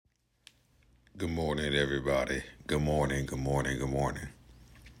Good morning, everybody. Good morning, good morning, good morning.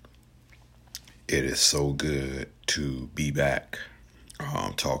 It is so good to be back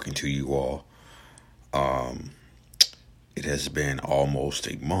talking to you all. Um, it has been almost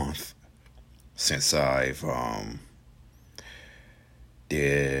a month since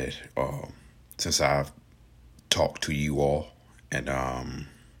did since I've talked to you all, and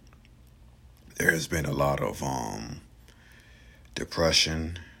there has been a lot of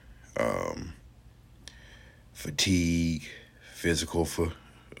depression, um, fatigue, physical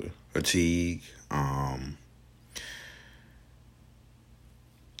fatigue,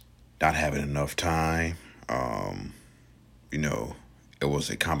 not having enough time. Um, you know, it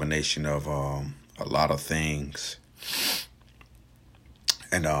was a combination of a lot of things,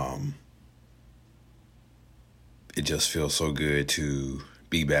 and it just feels so good to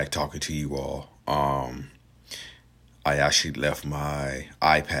be back talking to you all. I actually left my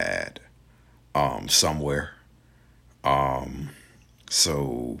iPad somewhere,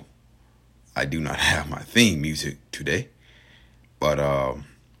 so I do not have my theme music today, but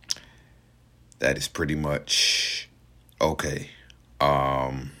that is pretty much okay.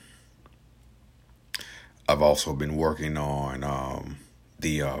 Um, I've also been working on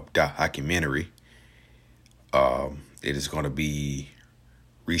the documentary. It is going to be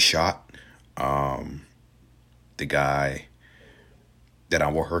reshot. Um, the guy that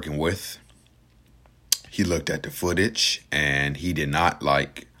I'm working with, he looked at the footage and he did not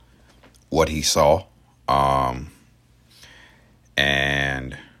like what he saw.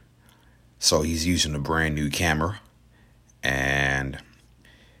 And so he's using a brand new camera, and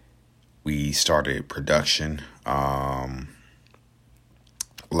we started production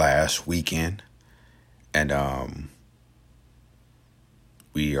last weekend, and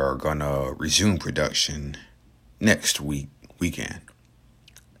we are gonna resume production next weekend.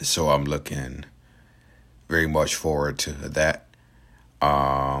 So I'm looking very much forward to that.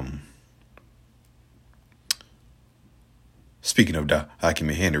 Speaking of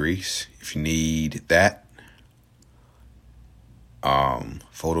documentaries, if you need that,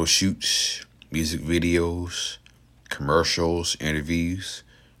 photo shoots, music videos, commercials, interviews,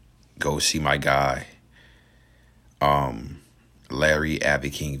 go see my guy, Larry Avi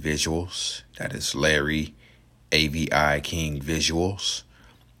King Visuals. That is Larry AVI King Visuals.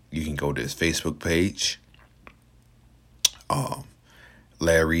 You can go to his Facebook page,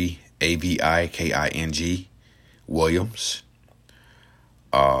 Larry AVI KING Williams,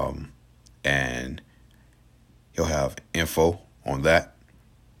 and he'll have info on that.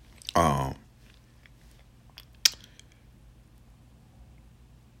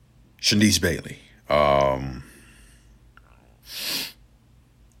 Shanice Bailey.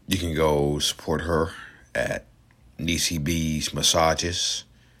 You can go support her at Nisi B's Massages,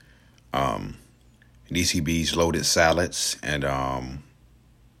 Nisi B's Loaded Salads, and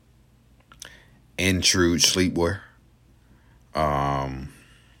Intrude Sleepwear.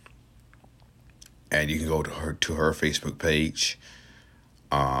 And you can go to her Facebook page,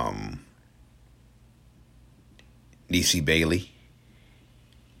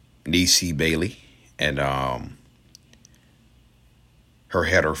 Nisi Bailey, and her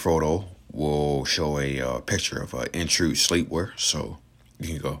header photo will show a picture of Intrude Sleepwear, so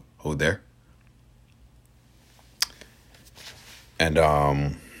you can go there. And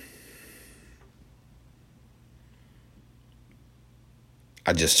I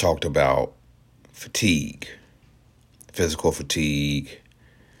just talked about fatigue, physical fatigue.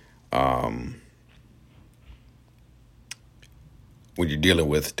 When you're dealing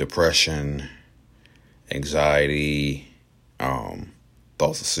with depression, anxiety,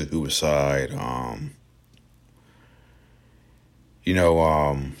 thoughts of suicide,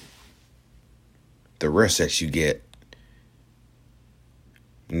 the rest that you get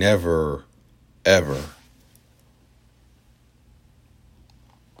never, ever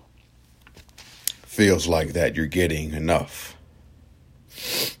feels like that you're getting enough.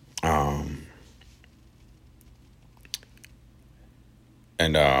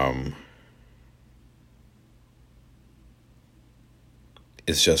 And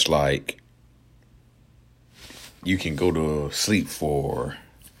it's just like you can go to sleep for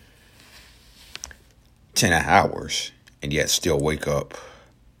 10 hours and yet still wake up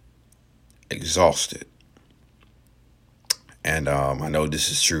exhausted. And I know this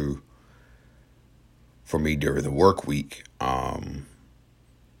is true for me during the work week. I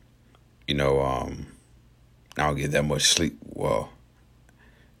don't get that much sleep. Well,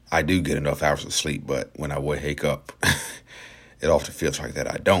 I do get enough hours of sleep, but when I wake up, it often feels like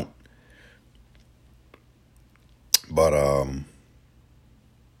that I don't. But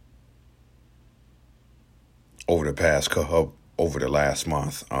over the last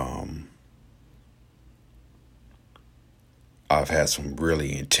month, I've had some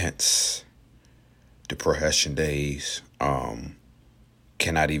really intense depression days.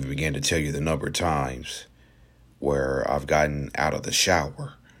 Cannot even begin to tell you the number of times where I've gotten out of the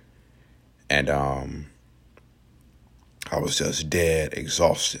shower and I was just dead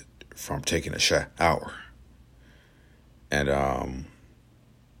exhausted from taking a shower. And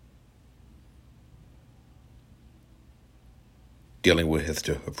dealing with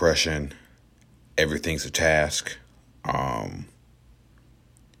depression, everything's a task.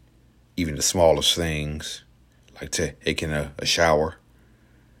 Even the smallest things, like taking a shower.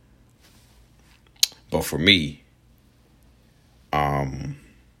 But for me,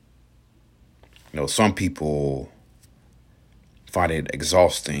 some people find it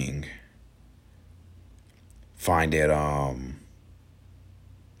exhausting, find it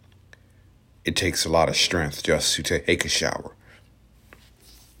it takes a lot of strength just to take a shower.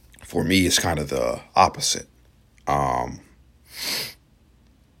 For me, it's kind of the opposite. I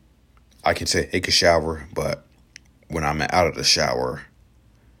can take a shower, but when I'm out of the shower,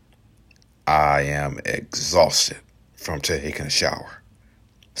 I am exhausted from taking a shower.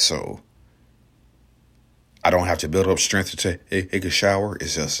 So I don't have to build up strength to take a shower.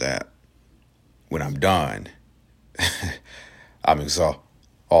 It's just that when I'm done, I'm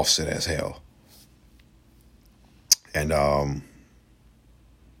exhausted as hell. And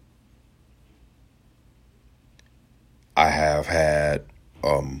I have had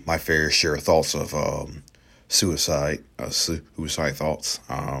my fair share of thoughts of suicide thoughts.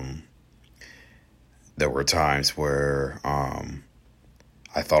 There were times where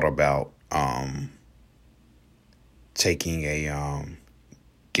I thought about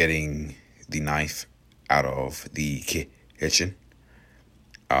getting the knife out of the kitchen.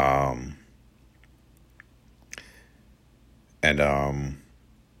 And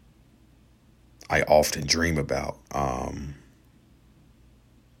I often dream about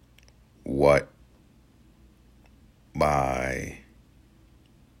what my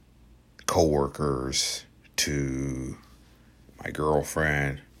coworkers, to my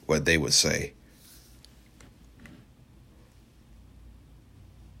girlfriend, what they would say.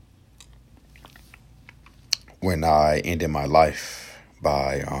 When I ended my life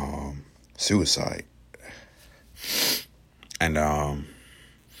by suicide. And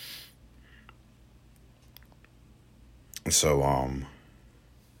so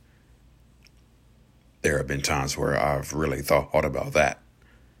there have been times where I've really thought about that.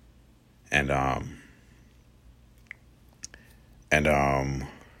 And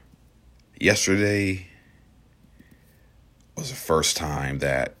yesterday was the first time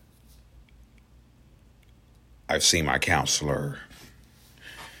that I've seen my counselor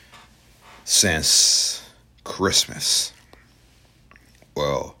since Christmas.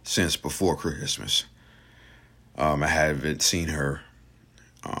 Well, since before Christmas. I haven't seen her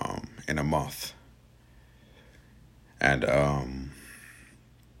in a month. And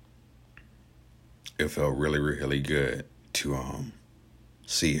it felt really, really good to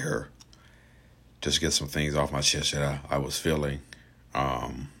see her. Just get some things off my chest that I was feeling.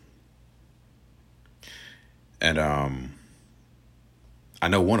 And I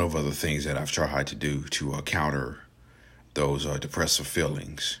know one of other things that I've tried to do to counter those depressive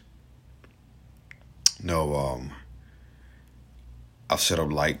feelings. I've set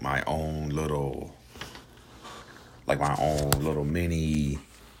up like my own little mini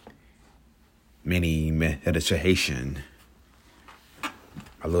meditation,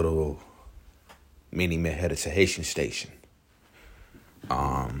 a little mini meditation station.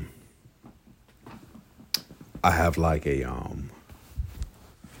 I have like a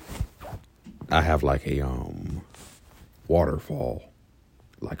waterfall,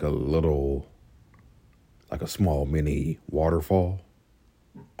 like a small mini waterfall.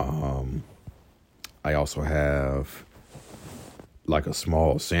 I also have like a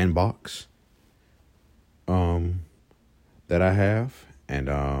small sandbox that I have, and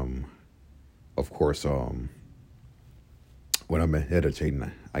of course when I'm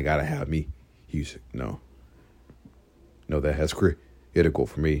meditating, I gotta have music. No, that's critical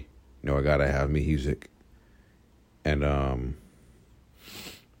for me. I gotta have music, and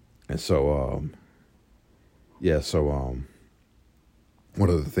so one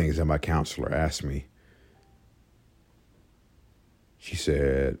of the things that my counselor asked me, she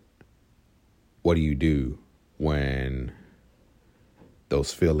said, "What do you do when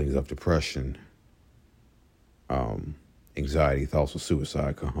those feelings of depression, anxiety, thoughts of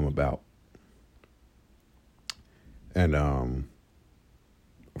suicide come about?" And of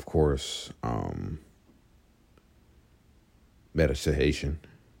course, meditation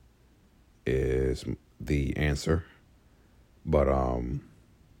is the answer. But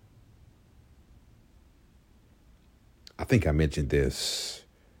I think I mentioned this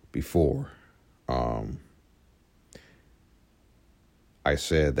before. I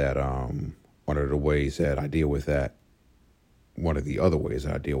said that one of the ways that I deal with that, one of the other ways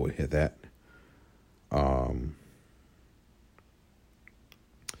that I deal with that,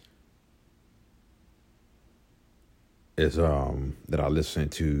 is that I listen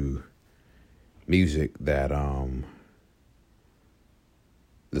to music that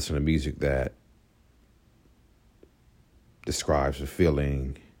describes the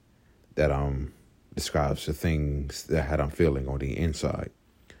feeling that describes the things that I'm feeling on the inside.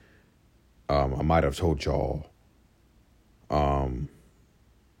 I might have told y'all a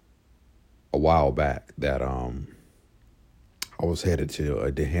while back that I was headed to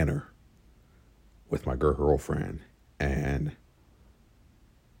a dinner with my girlfriend, and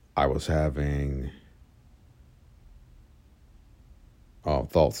I was having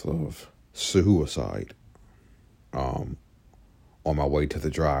thoughts of suicide on my way to the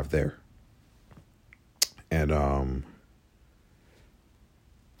drive there. And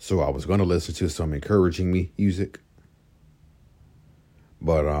so I was going to listen to some encouraging music,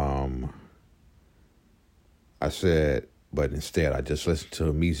 but but instead I just listened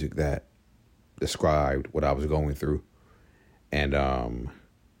to music that described what I was going through, and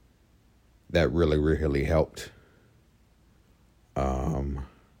that really, really helped.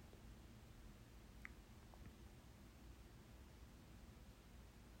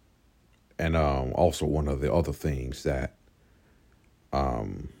 And also one of the other things that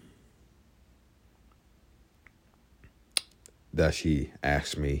that she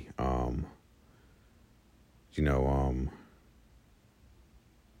asked me,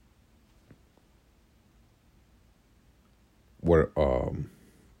 what are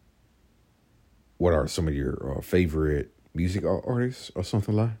some of your favorite music artists or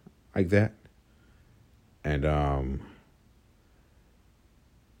something like that, and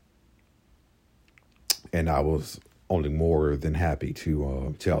I was only more than happy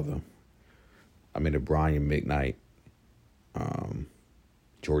to tell them. I'm into Brian McKnight,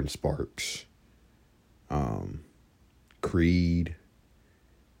 Jordan Sparks, Creed,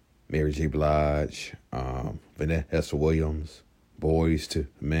 Mary J. Blige, Vanessa Williams, Boyz II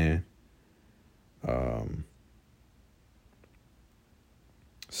Men.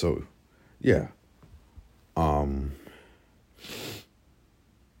 So, yeah.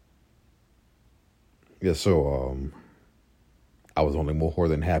 So I was only more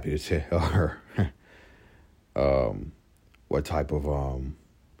than happy to tell her what type of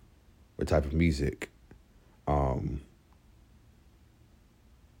music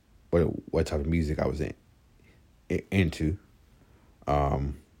what type of music I was into.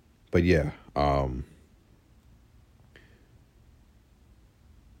 But yeah,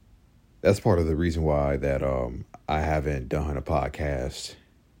 that's part of the reason why that I haven't done a podcast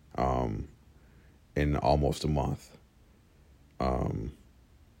in almost a month.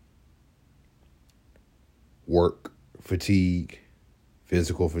 Work fatigue,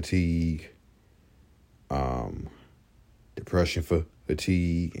 physical fatigue, depression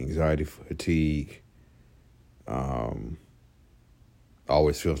fatigue, anxiety fatigue.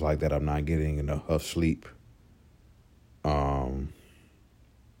 Always feels like that I'm not getting enough sleep.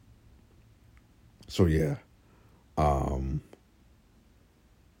 So yeah,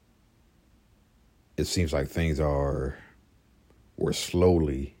 it seems like we're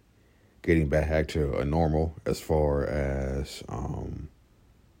slowly getting back to a normal as far as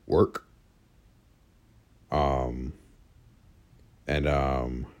work. And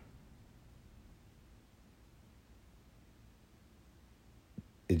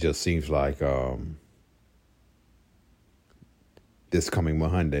it just seems like this coming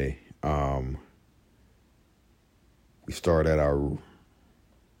Monday, we start at our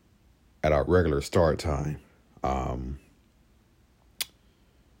regular start time.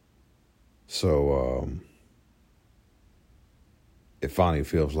 So it finally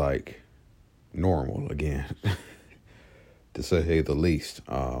feels like normal again, to say the least.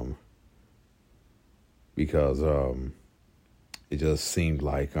 Because it just seemed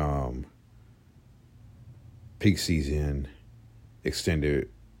like peak season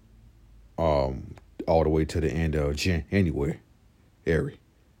extended all the way to the end of January.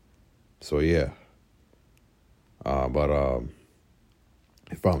 So yeah. But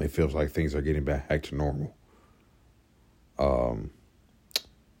it finally feels like things are getting back to normal.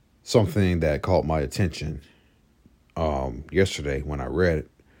 Something that caught my attention yesterday when I read it,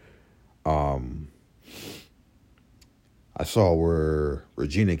 I I saw where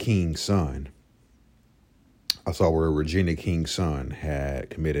Regina King's son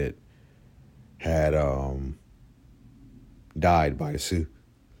had died by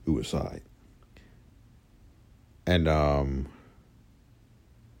suicide. And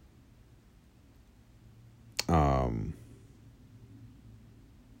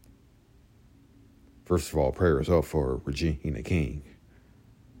first of all, prayers up for Regina King.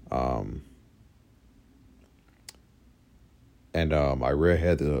 And I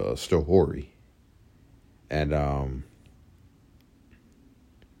read the story, and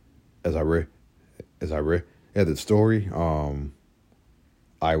as I read the story,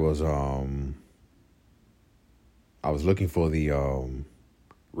 I was looking for the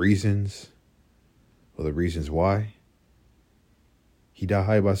reasons why he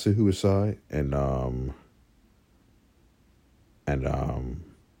died by suicide, and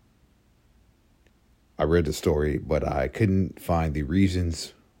I read the story, but I couldn't find the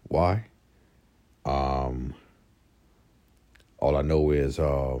reasons why. All I know is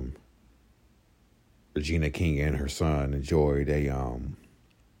Regina King and her son enjoyed a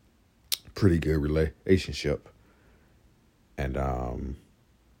pretty good relationship, and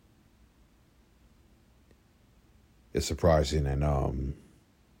it's surprising and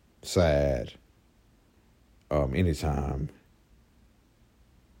sad anytime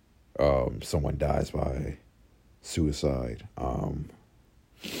someone dies by suicide.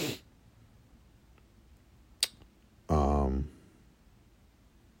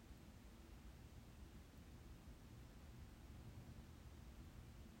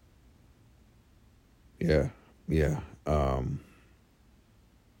 Yeah.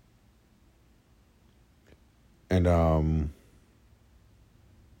 And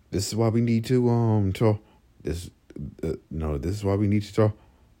this is why we need to talk. This is why we need to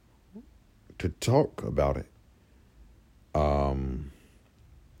talk about it. I'm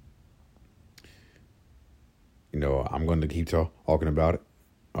going to keep talking about it.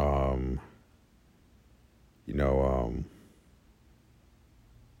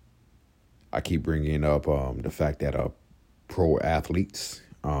 I keep bringing up the fact that pro athletes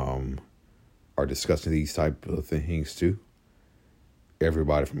are discussing these type of things too.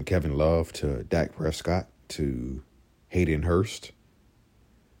 Everybody from Kevin Love to Dak Prescott to Hayden Hurst.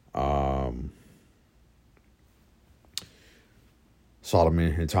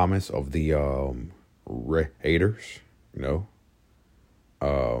 Solomon and Thomas of the Raiders,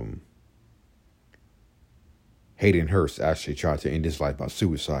 Hayden Hurst actually tried to end his life by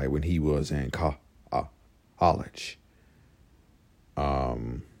suicide when he was in college.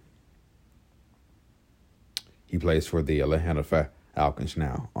 He plays for the Atlanta Falcons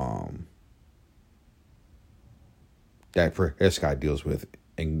now. Dak Prescott deals with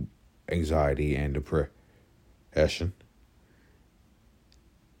anxiety and depression.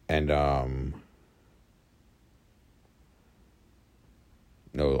 And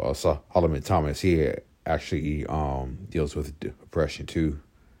Solomon Thomas, he actually deals with depression too,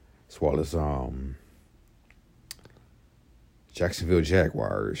 as well as Jacksonville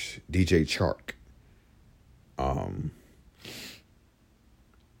Jaguars DJ Chark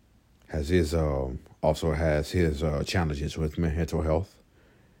has his also has his challenges with mental health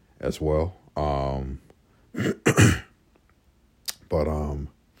as well. But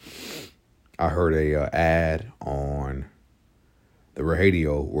I heard a ad on the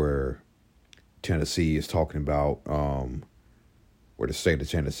radio where Tennessee is talking about where the state of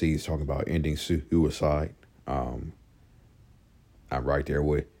Tennessee is talking about ending suicide. I'm right there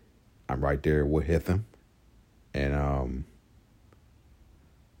with them, and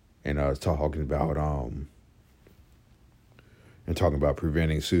talking about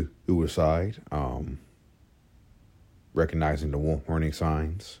preventing suicide, recognizing the warning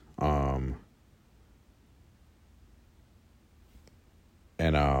signs, and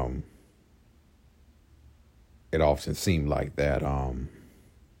it often seemed like that, I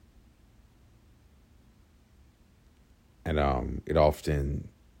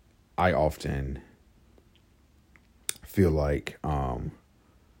often feel like I'm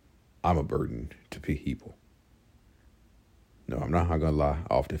a burden to people. No, I'm not gonna lie.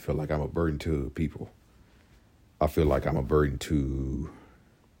 I often feel like I'm a burden to people. I feel like I'm a burden to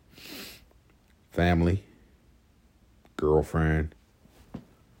family, girlfriend,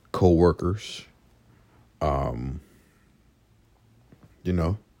 co-workers,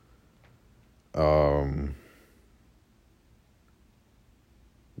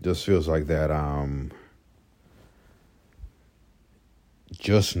 just feels like that I'm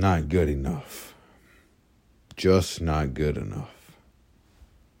just not good enough. Just not good enough.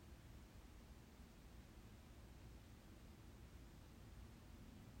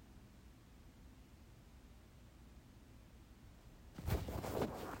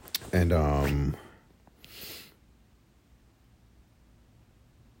 And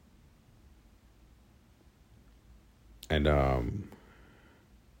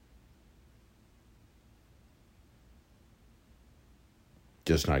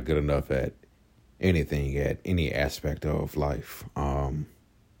just not good enough at anything, at any aspect of life.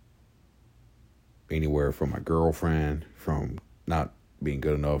 Anywhere from my girlfriend, from not being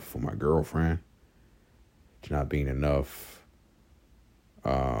good enough for my girlfriend, to not being enough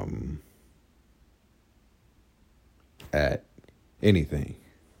at anything.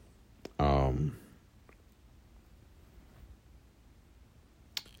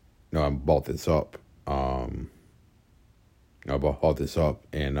 No, I bought this up. I bought this up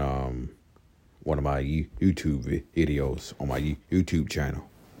in one of my YouTube videos on my YouTube channel.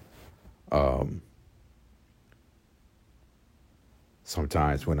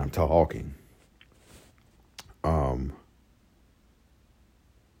 Sometimes when I'm talking, I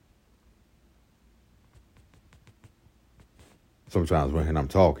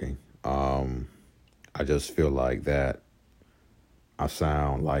just feel like that I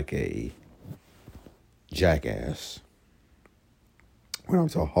sound like a jackass when I'm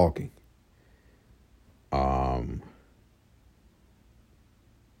talking.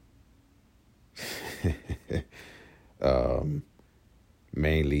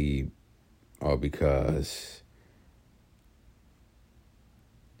 Mainly because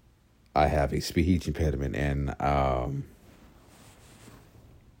I have a speech impediment, and I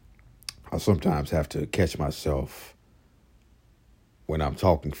sometimes have to catch myself when I'm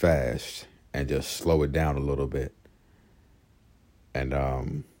talking fast and just slow it down a little bit. And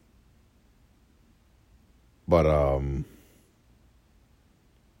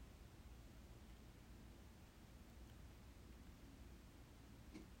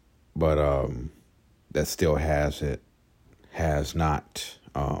that still has not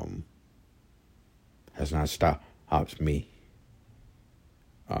stopped me.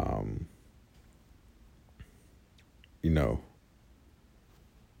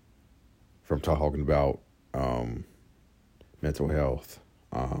 From talking about mental health,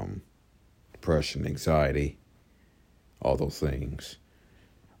 depression, anxiety, all those things.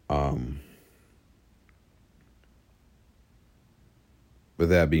 With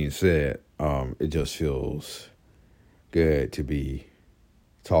that being said, it just feels good to be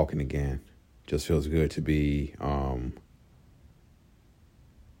talking again. Just feels good to be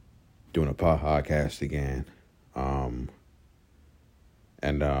doing a podcast again.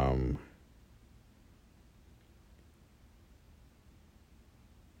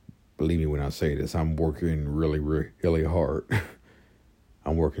 Believe me when I say this, I'm working really, really hard.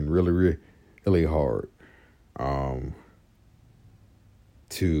 I'm working really, really hard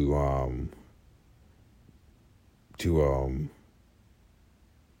to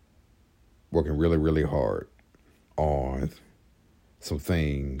working really, really hard on some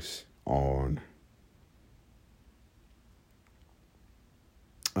things on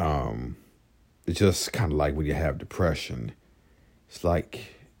it's just kind of like when you have depression. It's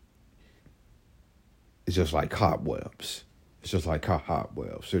just like cobwebs. It's just like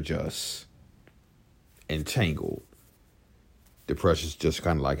cobwebs. They're just entangled. Depression's just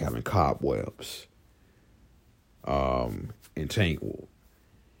kind of like having cobwebs. Entangled.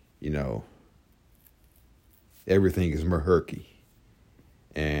 Everything is murky.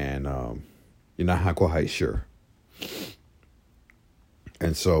 And you're not quite sure.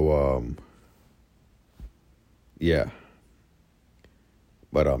 And so, yeah.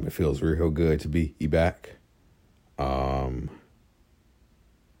 But it feels real good to be back. I'm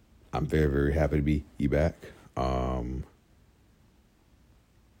very, very happy to be back. And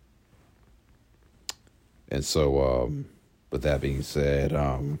so, with that being said,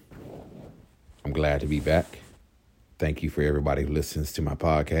 I'm glad to be back. Thank you for everybody who listens to my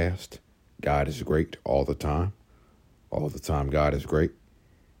podcast. God is great all the time. All the time, God is great.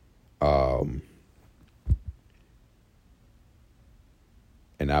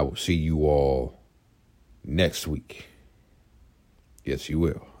 And I will see you all next week. Yes, you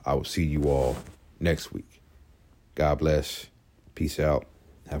will. I will see you all next week. God bless. Peace out.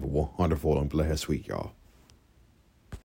 Have a wonderful and blessed week, y'all.